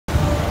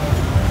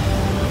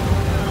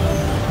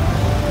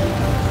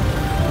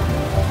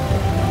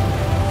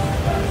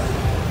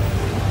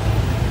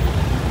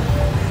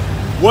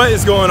What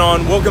is going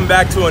on? Welcome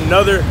back to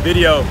another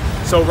video.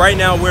 So right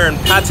now we're in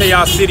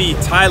Pattaya City,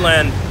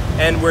 Thailand,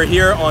 and we're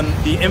here on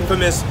the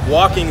infamous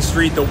walking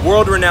street, the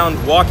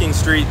world-renowned walking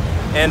street.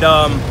 And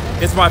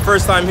it's my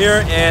first time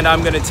here, and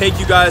I'm gonna take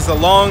you guys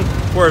along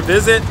for a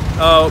visit,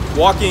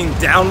 walking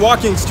down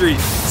Walking Street.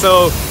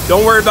 So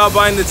don't worry about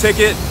buying the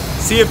ticket.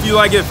 See if you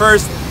like it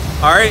first.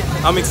 All right,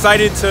 I'm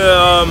excited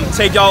to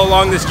take y'all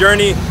along this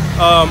journey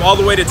all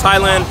the way to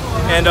Thailand,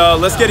 and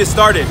let's get it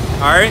started.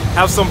 All right,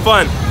 have some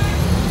fun.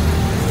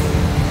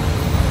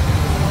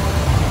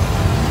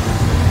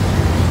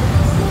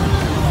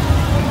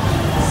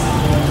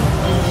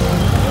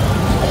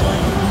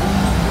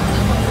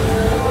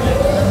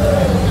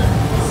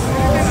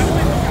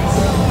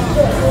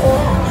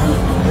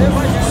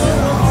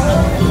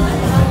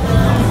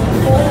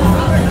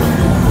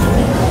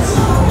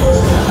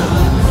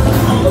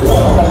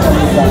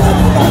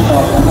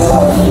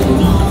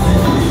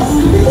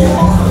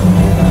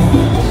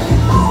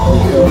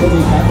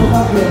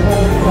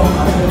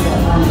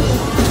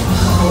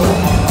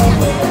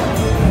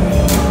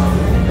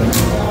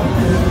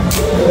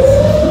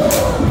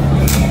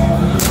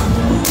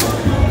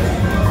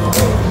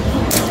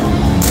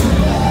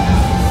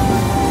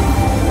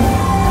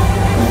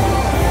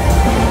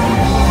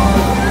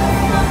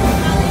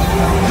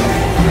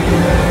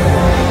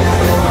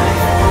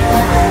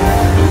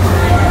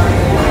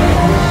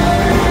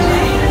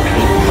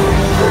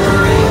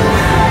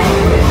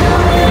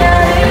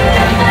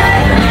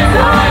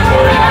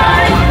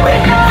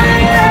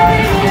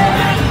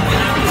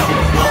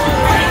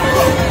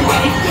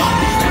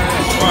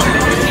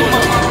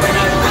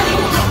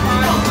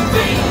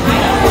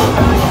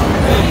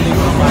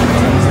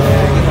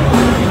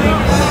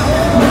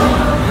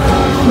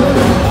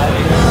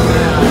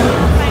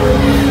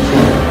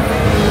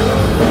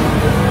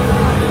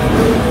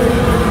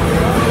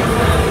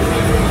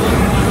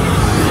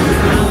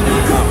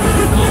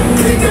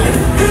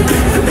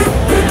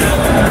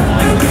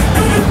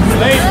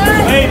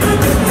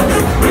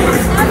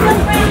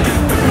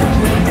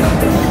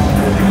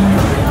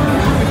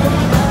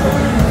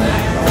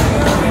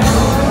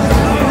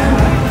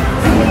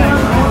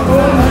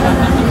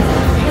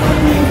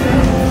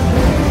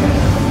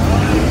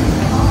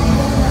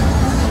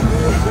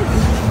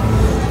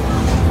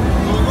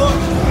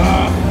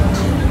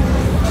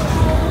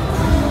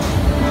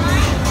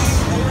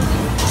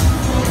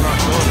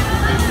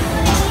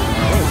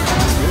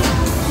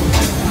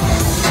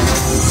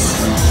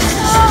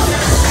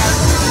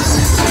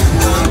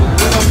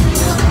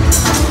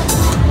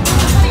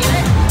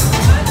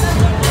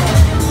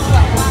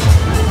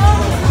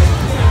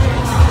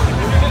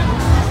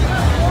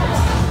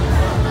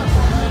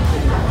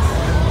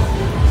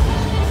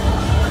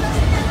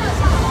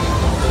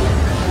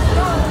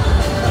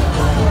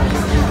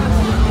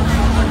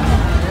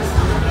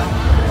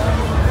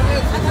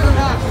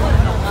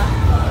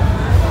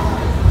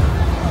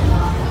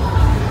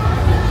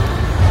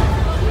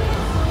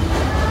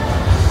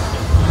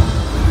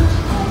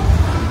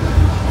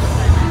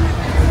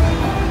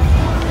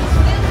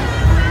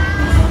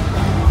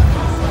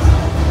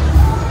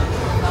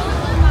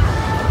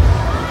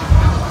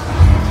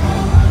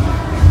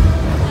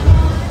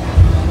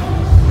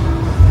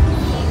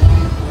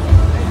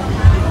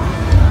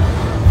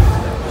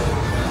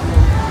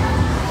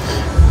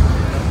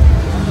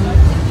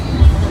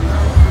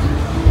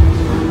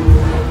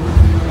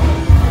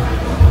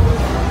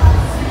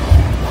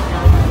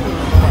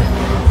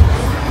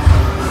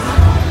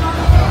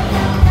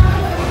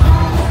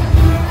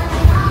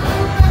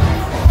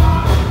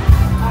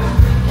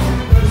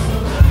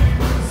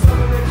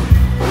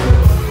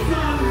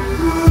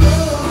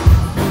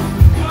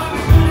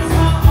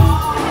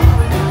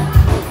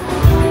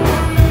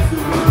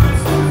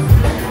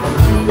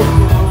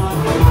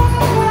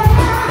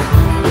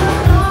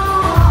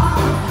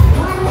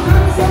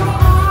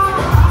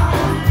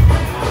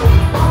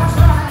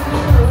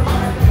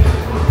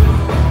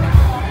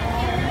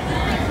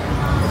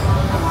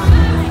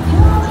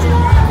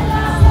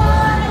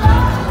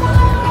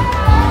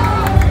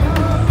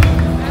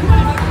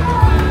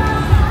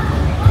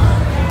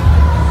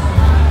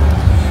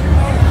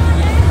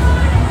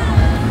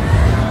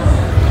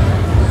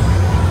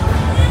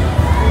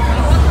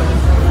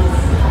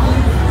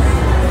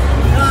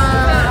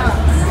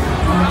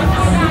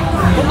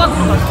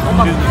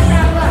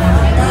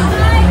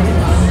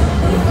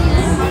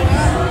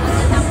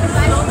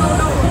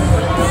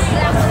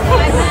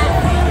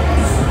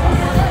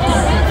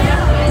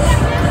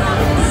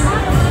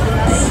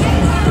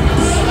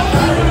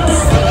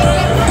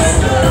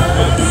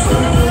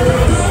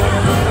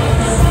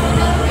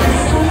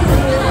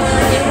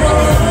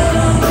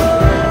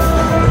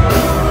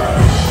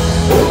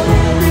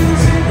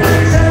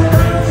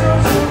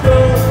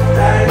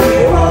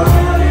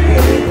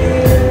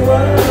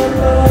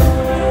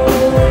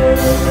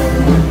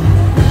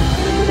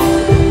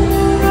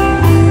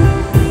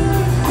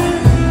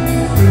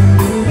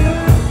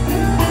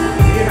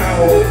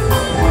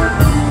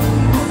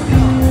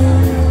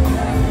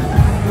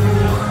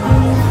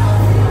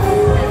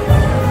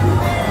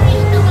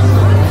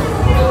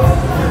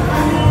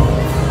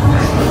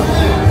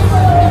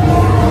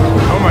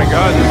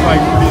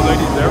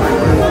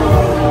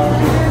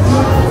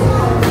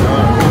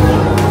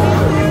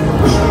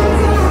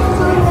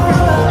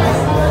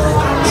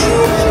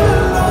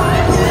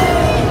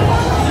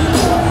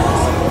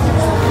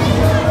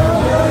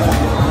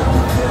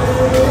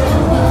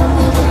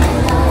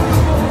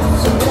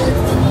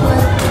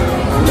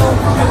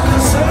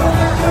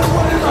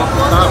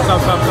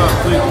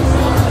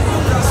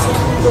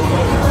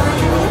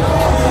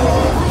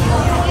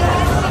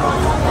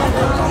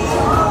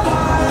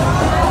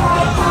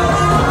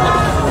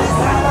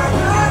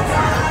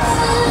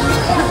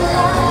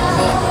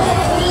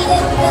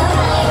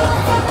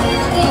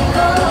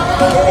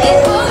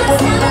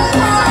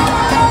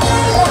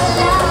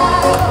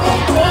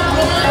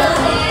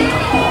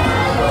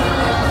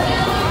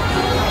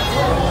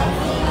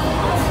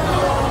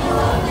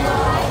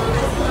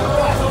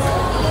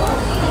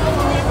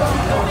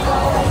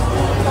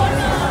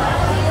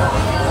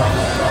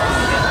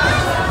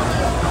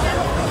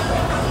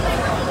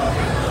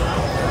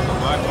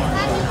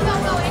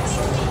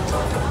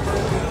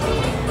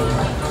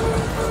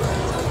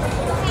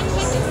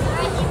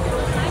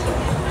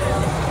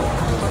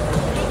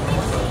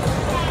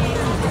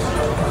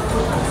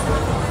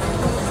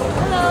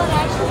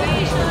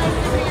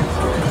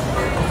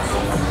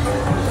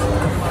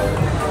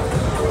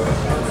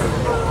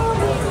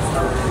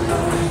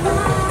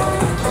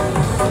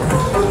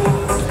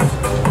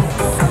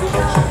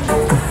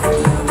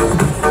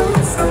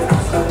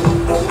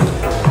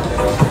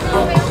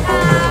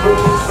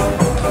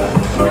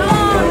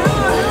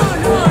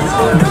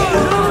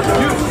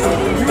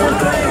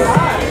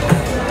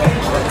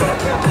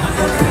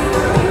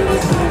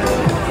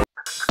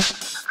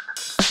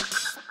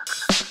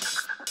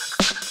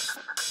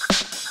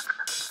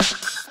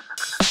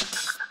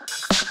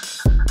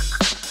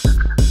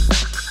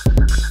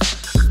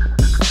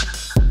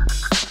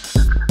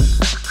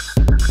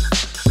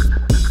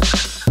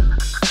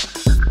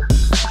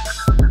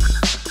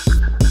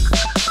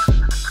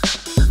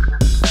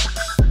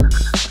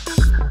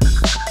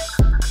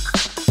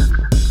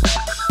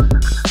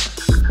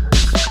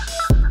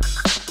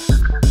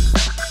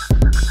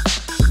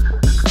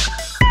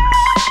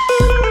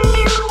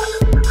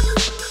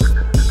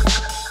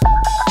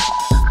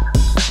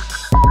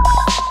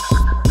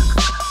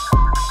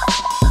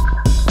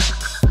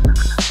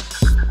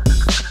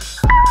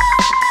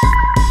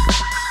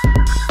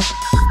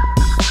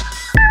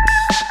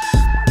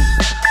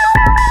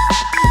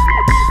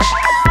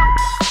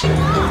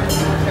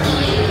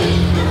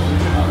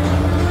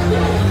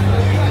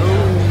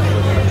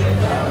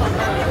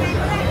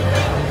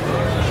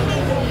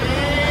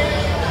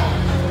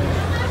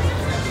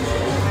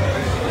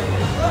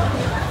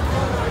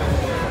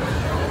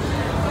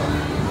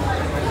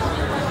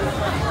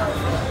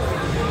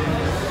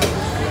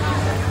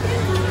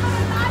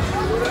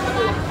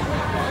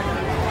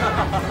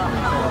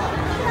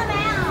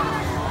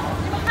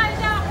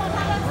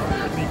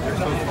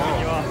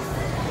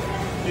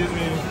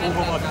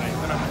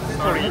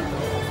 Sorry.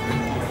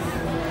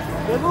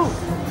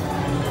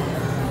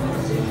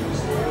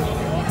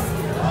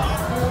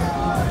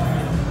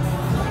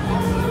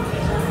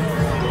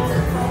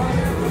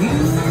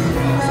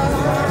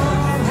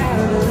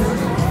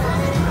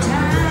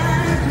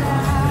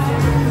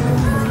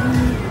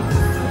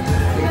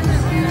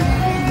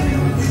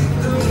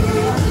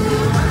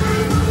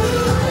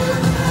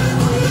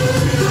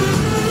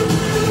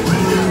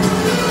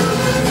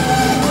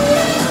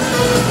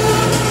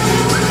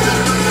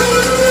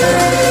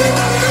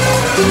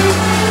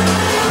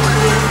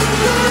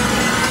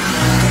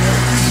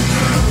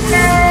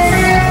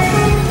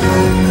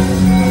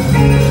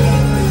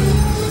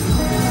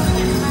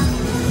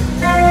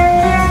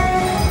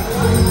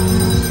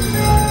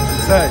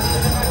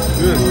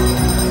 Good.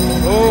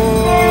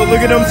 Oh, look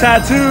at them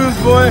tattoos,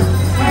 boy.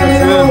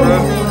 That's good,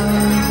 bro.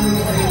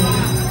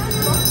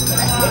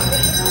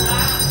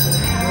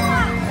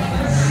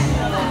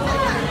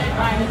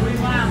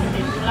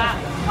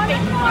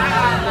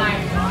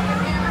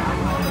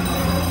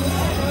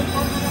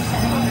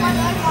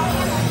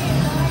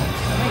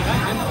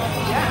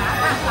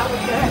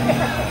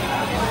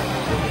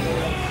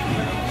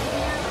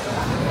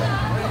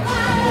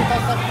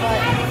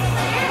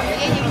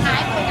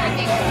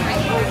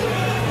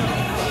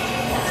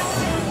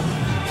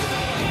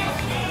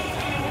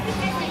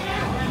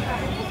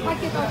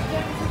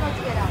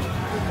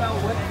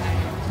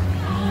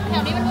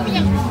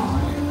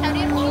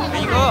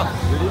 Miko.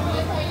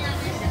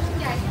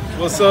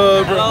 What's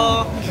up, bro?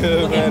 Hello.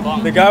 Good,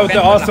 man. The guy with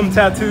the awesome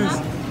tattoos.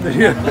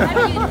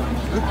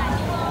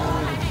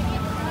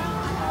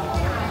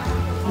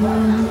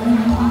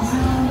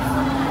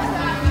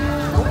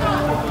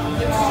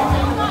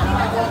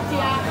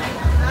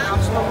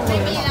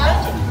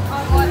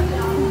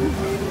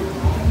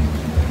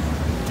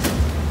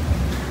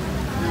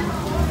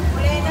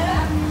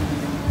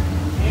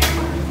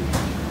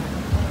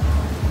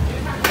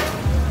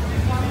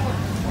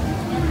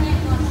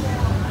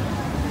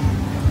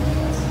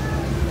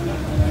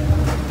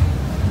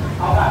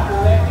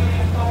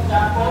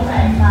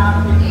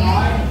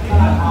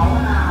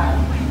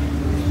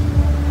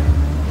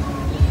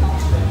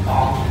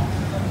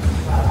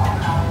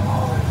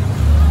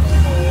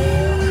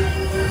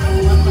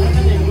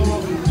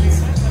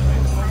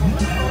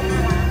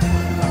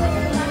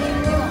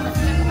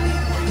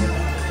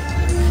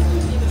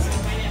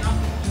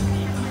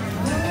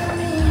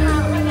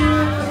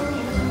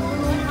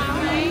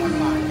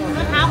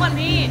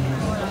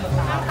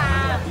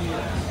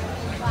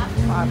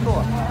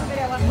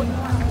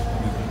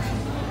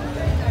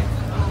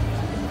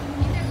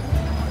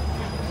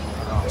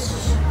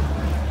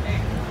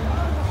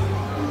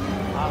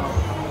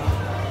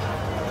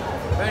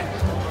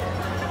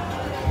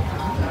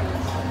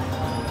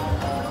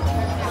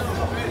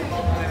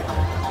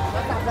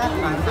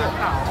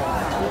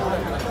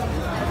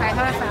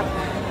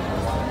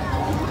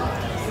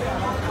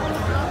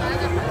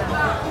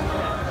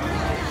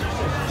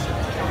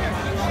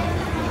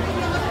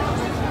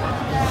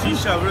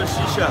 Shisha, bro,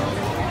 shisha.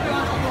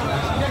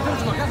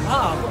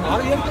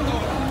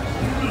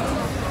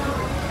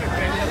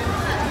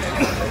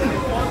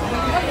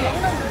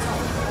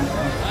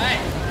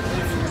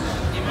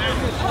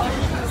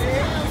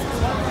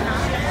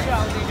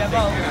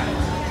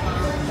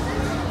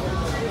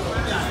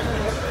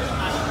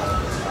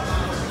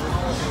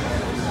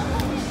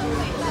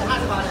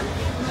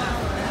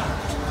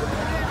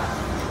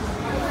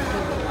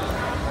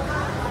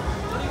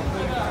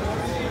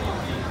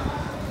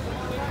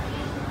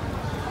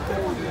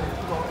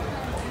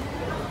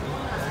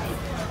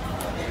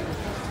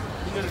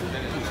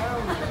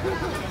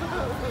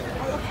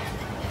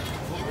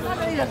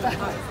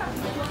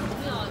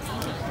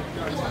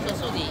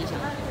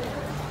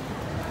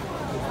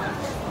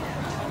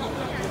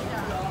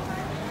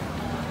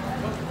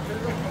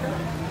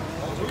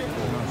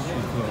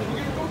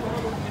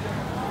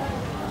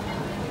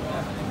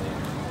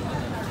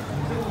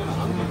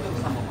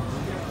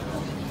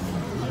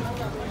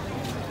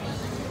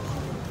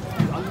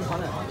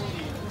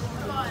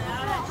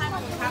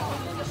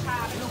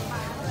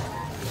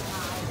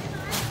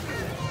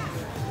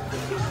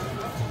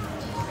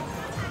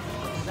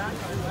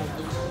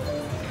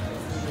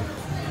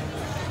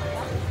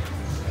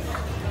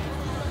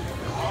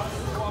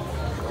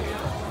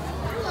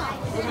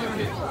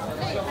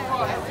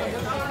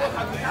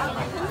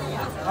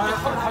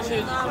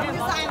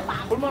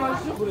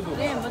 볼만하시죠 그래도?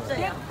 네,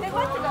 멋져요.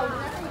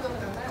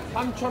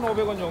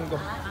 3,500원 정도.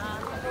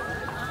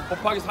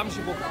 곱하기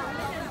 35.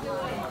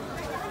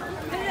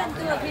 1년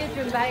동안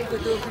비해준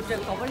말고도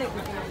그저 저번에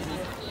그저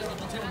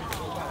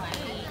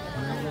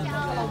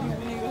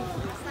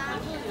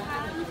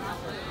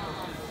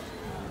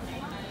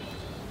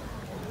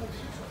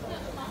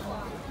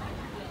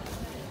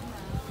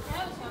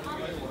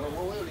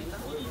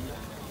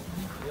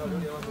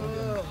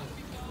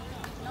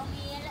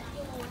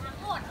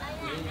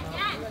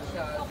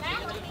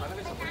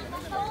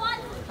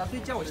他睡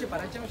觉，我去把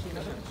他叫醒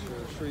了。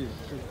睡。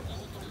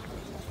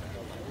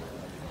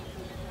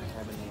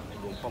我们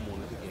用泡沫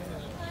的这个。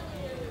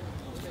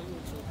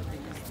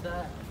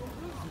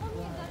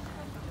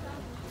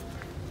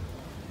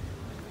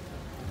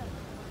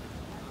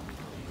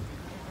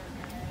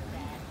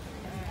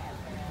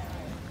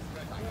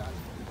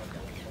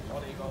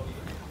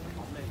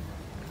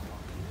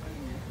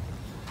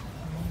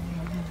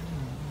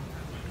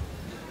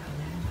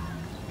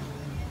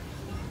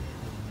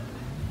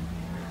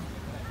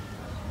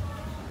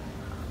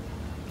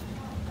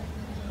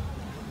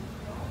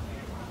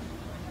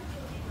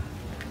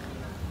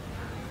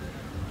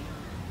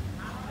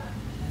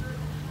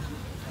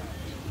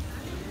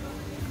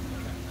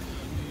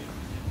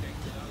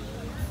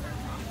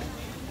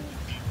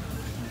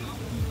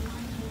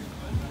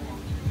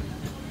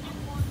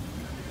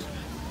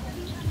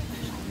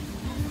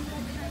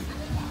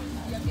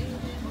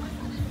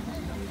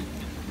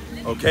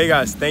Okay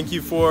guys, thank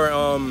you for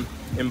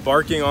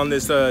embarking on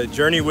this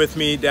journey with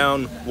me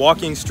down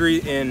Walking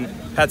Street in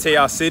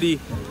Pattaya City,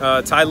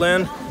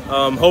 Thailand.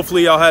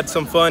 Hopefully y'all had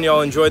some fun,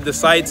 y'all enjoyed the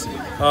sights. It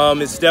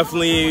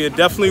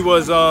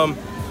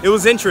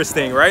was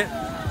interesting, right?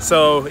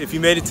 So if you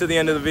made it to the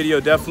end of the video,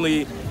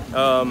 definitely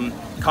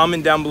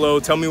comment down below,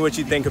 tell me what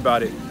you think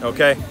about it,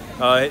 okay?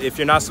 If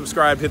you're not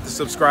subscribed, hit the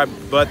subscribe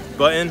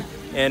button,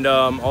 and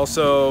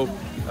also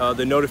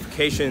the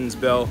notifications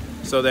bell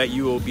so that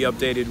you will be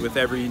updated with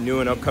every new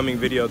and upcoming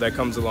video that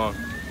comes along,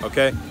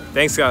 okay?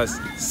 Thanks guys,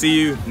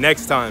 see you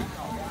next time.